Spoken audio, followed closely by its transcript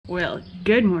Well,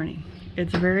 good morning.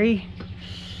 It's a very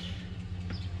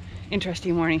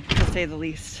interesting morning, to say the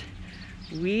least.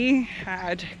 We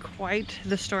had quite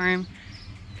the storm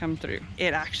come through.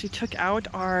 It actually took out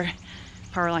our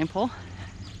power line pole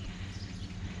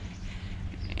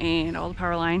and all the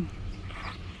power line.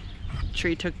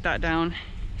 Tree took that down.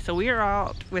 So we are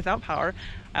out without power.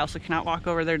 I also cannot walk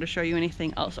over there to show you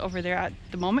anything else over there at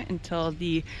the moment until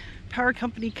the power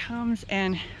company comes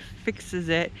and fixes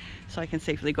it so I can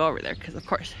safely go over there, because of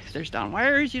course if there's down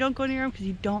wires you don't go near them because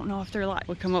you don't know if they're live.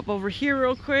 We'll come up over here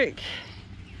real quick.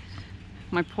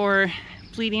 My poor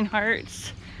bleeding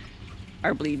hearts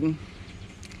are bleeding.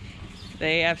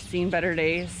 They have seen better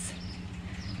days.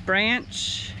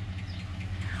 Branch,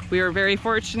 we were very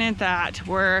fortunate that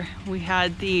where we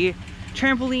had the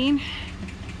trampoline,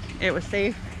 it was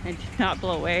safe and did not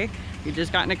blow away. We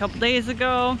just gotten a couple days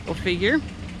ago. Go figure.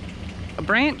 A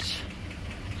branch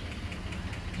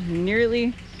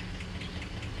nearly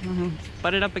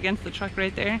butted up against the truck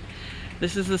right there.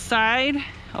 This is the side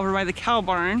over by the cow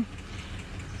barn.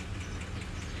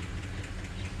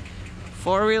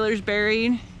 Four-wheelers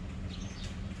buried.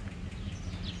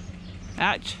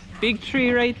 That big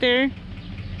tree right there,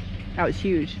 that was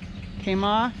huge. Came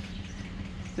off.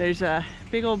 There's a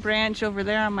big old branch over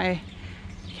there on my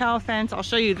cow fence. I'll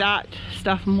show you that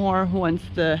stuff more once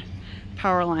the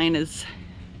power line is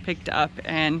picked up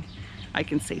and I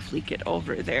can safely get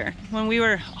over there. When we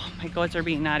were, oh, my goats are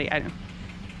being naughty.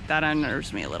 That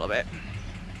unnerves me a little bit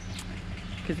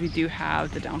because we do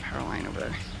have the down power line over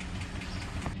there.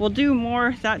 We'll do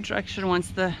more that direction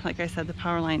once the, like I said, the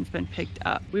power line's been picked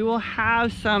up. We will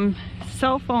have some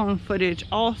cell phone footage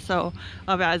also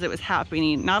of as it was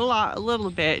happening. Not a lot, a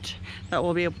little bit that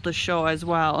we'll be able to show as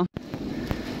well.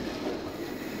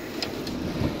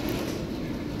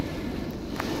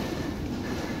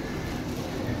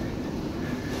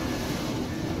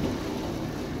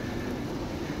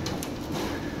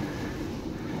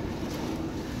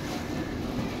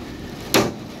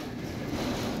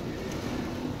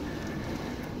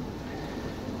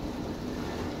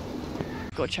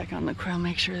 Go check on the quail,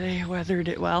 make sure they weathered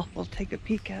it well. We'll take a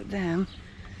peek at them.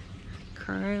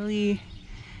 Carly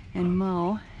and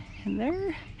Mo, and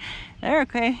they're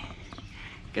okay.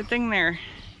 Good thing their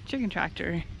chicken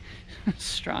tractor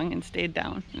strong and stayed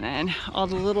down. And then all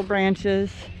the little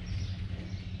branches,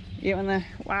 even the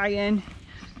wagon,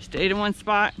 stayed in one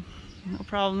spot. No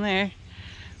problem there.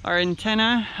 Our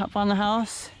antenna up on the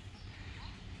house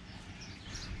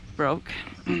broke.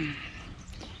 And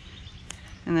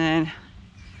then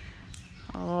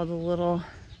all the little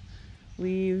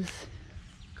leaves,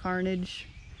 carnage.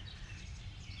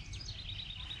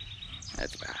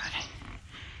 That's bad.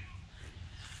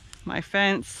 My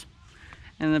fence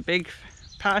and the big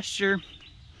pasture.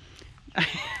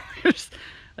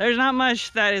 There's not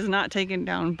much that is not taken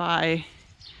down by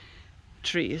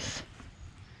trees.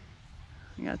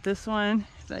 I got this one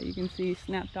that you can see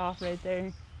snapped off right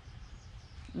there.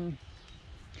 That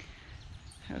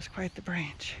was quite the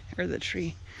branch, or the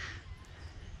tree.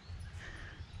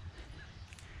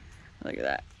 Look at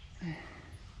that.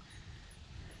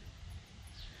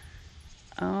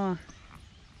 Oh.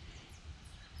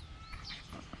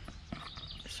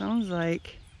 Sounds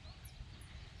like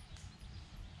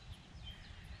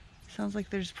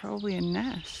there's probably a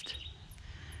nest.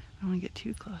 I don't want to get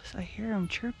too close. I hear them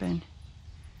chirping.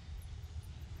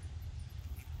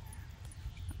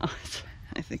 Oh,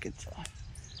 I think it's I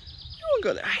won't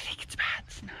go there. I think it's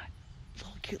bats, not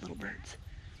little cute little birds.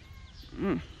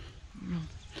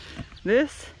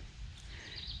 This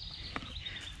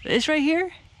right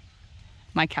here,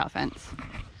 my cow fence.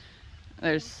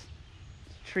 There's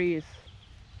trees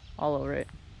all over it.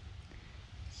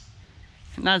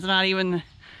 And that's not even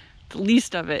the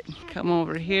least of it. Come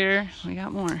over here, we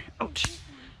got more. Ouch.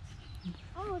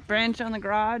 Branch on the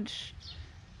garage.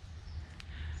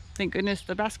 Thank goodness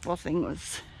the basketball thing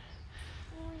was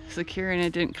secure and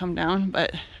it didn't come down,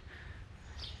 but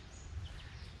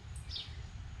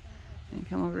and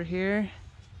come over here.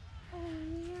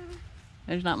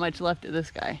 There's not much left of this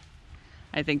guy.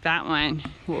 I think that one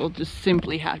we'll just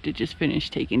simply have to just finish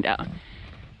taking down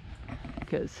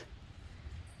because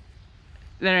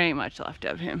there ain't much left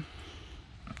of him.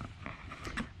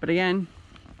 But again,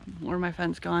 where my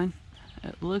fence gone?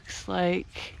 It looks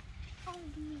like,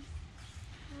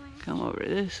 come over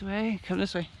this way, come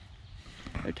this way.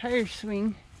 Our tire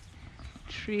swing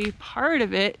tree, part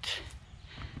of it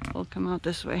will come out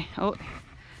this way. Oh,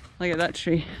 look at that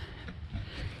tree.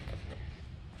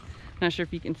 Not sure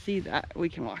if you can see that. We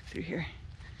can walk through here.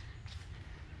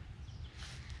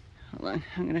 Hold on,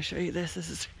 I'm gonna show you this.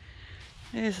 This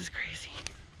is crazy.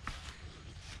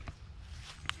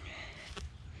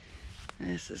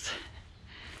 This is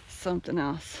something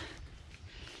else.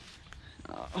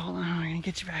 Oh, hold on, I'm gonna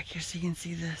get you back here so you can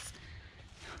see this.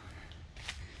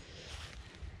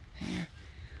 Here,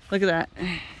 look at that.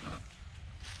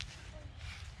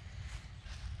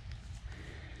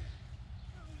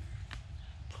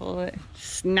 Pull it,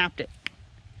 snapped it.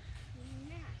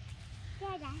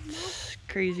 It's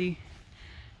crazy.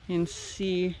 You can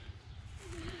see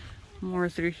more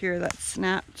through here that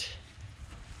snapped.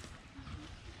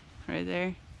 Right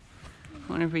there. I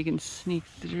wonder if we can sneak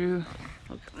through.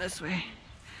 I'll come this way.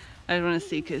 I just want to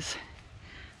see because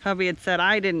hubby had said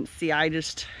I didn't see.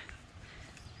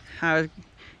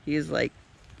 He's like,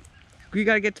 we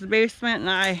got to get to the basement, and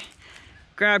I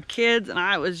grabbed kids and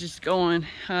I was just going.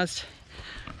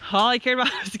 All I cared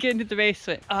about was getting to the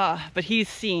basement. But he's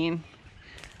seen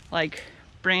like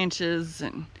branches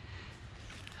and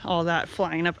all that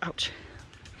flying up, ouch,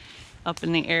 up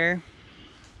in the air.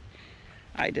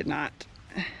 I did not.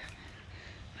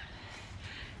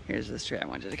 Here's this tree. I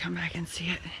wanted to come back and see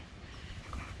it.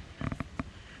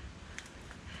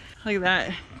 Look at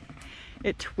that.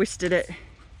 It twisted it.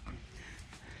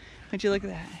 Would you look at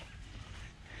that?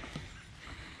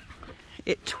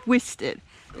 It twisted.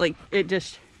 Like it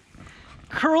just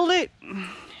curled it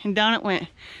and down it went.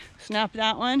 Snapped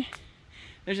that one.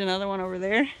 There's another one over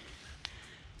there.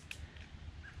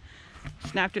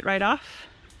 Snapped it right off.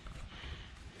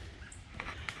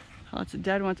 Lots of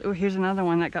dead ones. Oh, here's another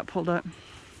one that got pulled up.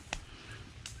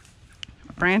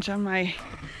 Branch on my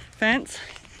fence.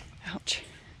 Ouch.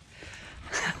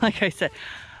 Like I said,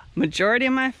 majority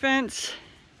of my fence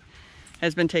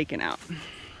has been taken out.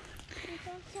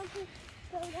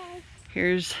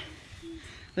 Here's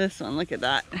this one. Look at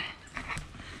that.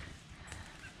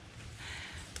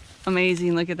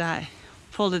 Amazing. Look at that.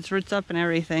 Pulled its roots up and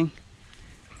everything.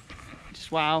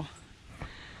 Just wow.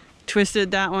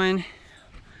 Twisted that one.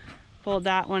 Pulled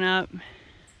that one up.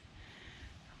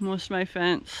 Most of my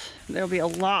fence. There'll be a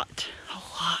lot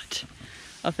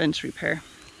of fence repair.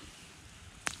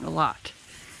 A lot.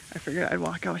 I figured I'd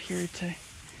walk out here to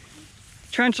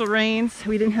torrential rains.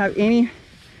 We didn't have any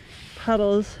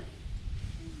puddles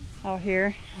out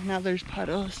here. Now there's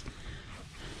puddles.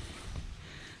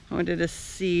 I wanted to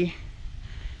see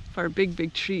if our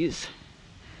big trees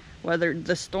weathered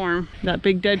the storm. That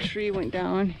big dead tree went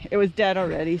down. It was dead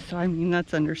already, so I mean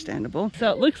that's understandable.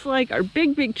 So it looks like our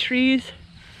big trees,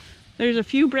 there's a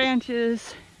few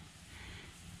branches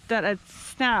that had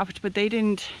snapped, but they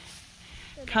didn't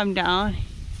come down.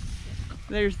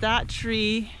 There's that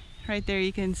tree right there.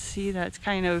 You can see that's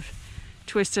kind of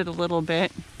twisted a little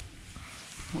bit.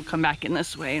 We'll come back in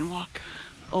this way and walk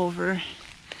over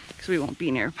because we won't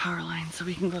be near a power line, so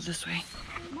we can go this way.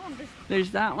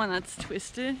 There's that one that's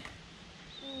twisted.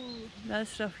 Ooh. That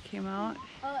stuff came out.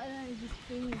 Oh, and then it just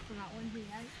came from that one thing.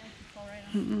 I fall right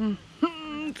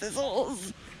on.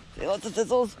 Thistles. See, lots of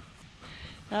thistles.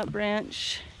 That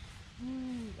branch.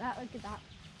 Look at that.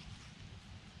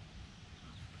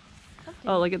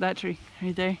 Oh, look at that tree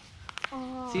right there.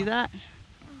 Oh. See that?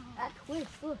 That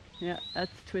twist, look. Yeah,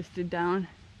 that's twisted down.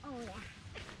 Oh, yeah.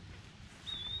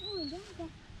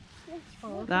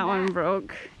 Oh, yeah. That one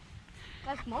broke.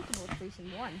 That's multiple trees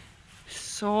in one.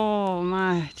 So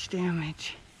much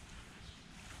damage.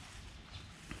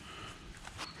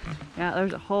 Yeah,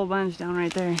 there's a whole bunch down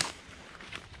right there.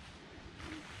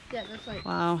 Yeah, that's like...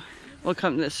 Wow. We'll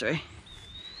come this way.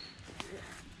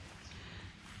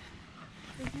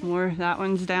 More. That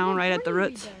one's down right at the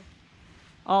roots.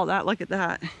 Oh, that. Look at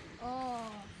that. Oh,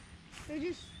 they're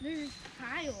just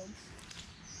piled.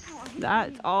 Oh,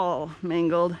 That's all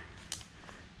mangled.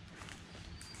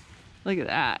 Look at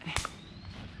that.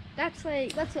 That's a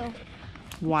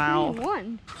wow.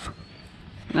 One.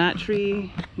 That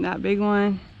tree, that big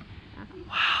one.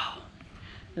 Wow.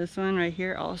 This one right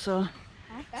here also.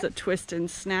 It's a twist and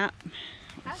snap.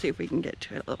 Let's see if we can get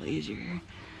to it a little easier.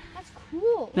 That's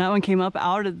cool. That one came up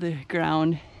out of the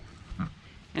ground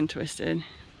and twisted.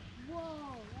 Whoa,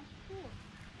 that's cool.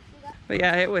 But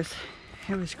yeah, it was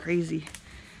crazy.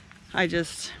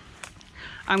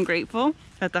 I'm grateful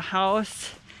that the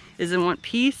house is in one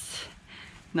piece.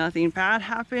 Nothing bad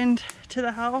happened to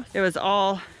the house. It was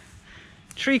all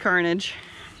tree carnage.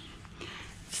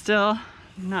 Still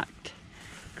not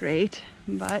great,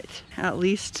 but at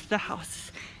least the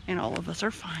house and all of us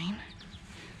are fine.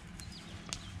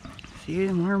 See,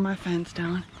 more of my fence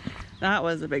down. That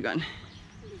was a big one.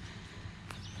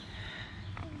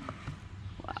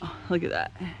 Wow, look at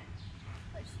that.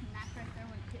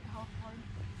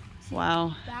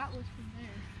 Wow. That was from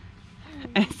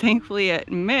there. And thankfully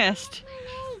it missed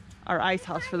our ice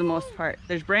house for the most part.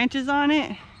 There's branches on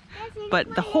it,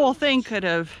 but the whole thing could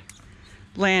have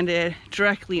landed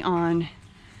directly on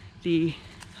the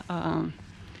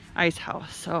ice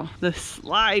house. So the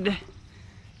slide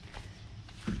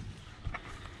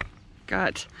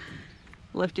got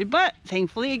lifted, but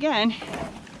thankfully again,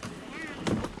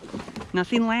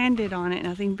 nothing landed on it,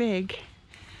 nothing big.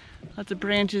 Lots of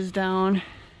branches down.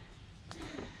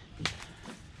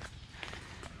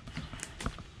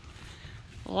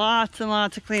 Lots and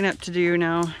lots of cleanup to do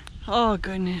now. Oh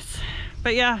goodness.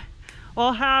 But yeah,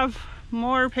 we'll have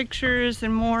more pictures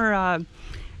and more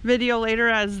video later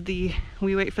as we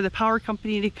wait for the power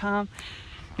company to come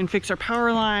and fix our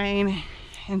power line,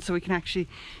 and so we can actually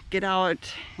get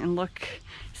out and look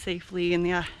safely in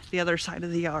the other side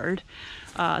of the yard.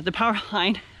 The power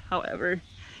line, however,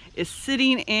 is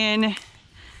sitting in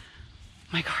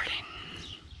my garden,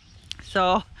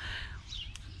 so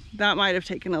that might have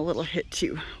taken a little hit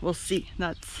too. We'll see.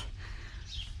 That's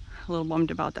a little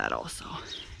bummed about that also.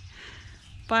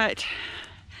 But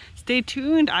stay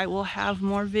tuned. I will have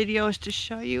more videos to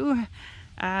show you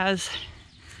as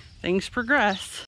things progress.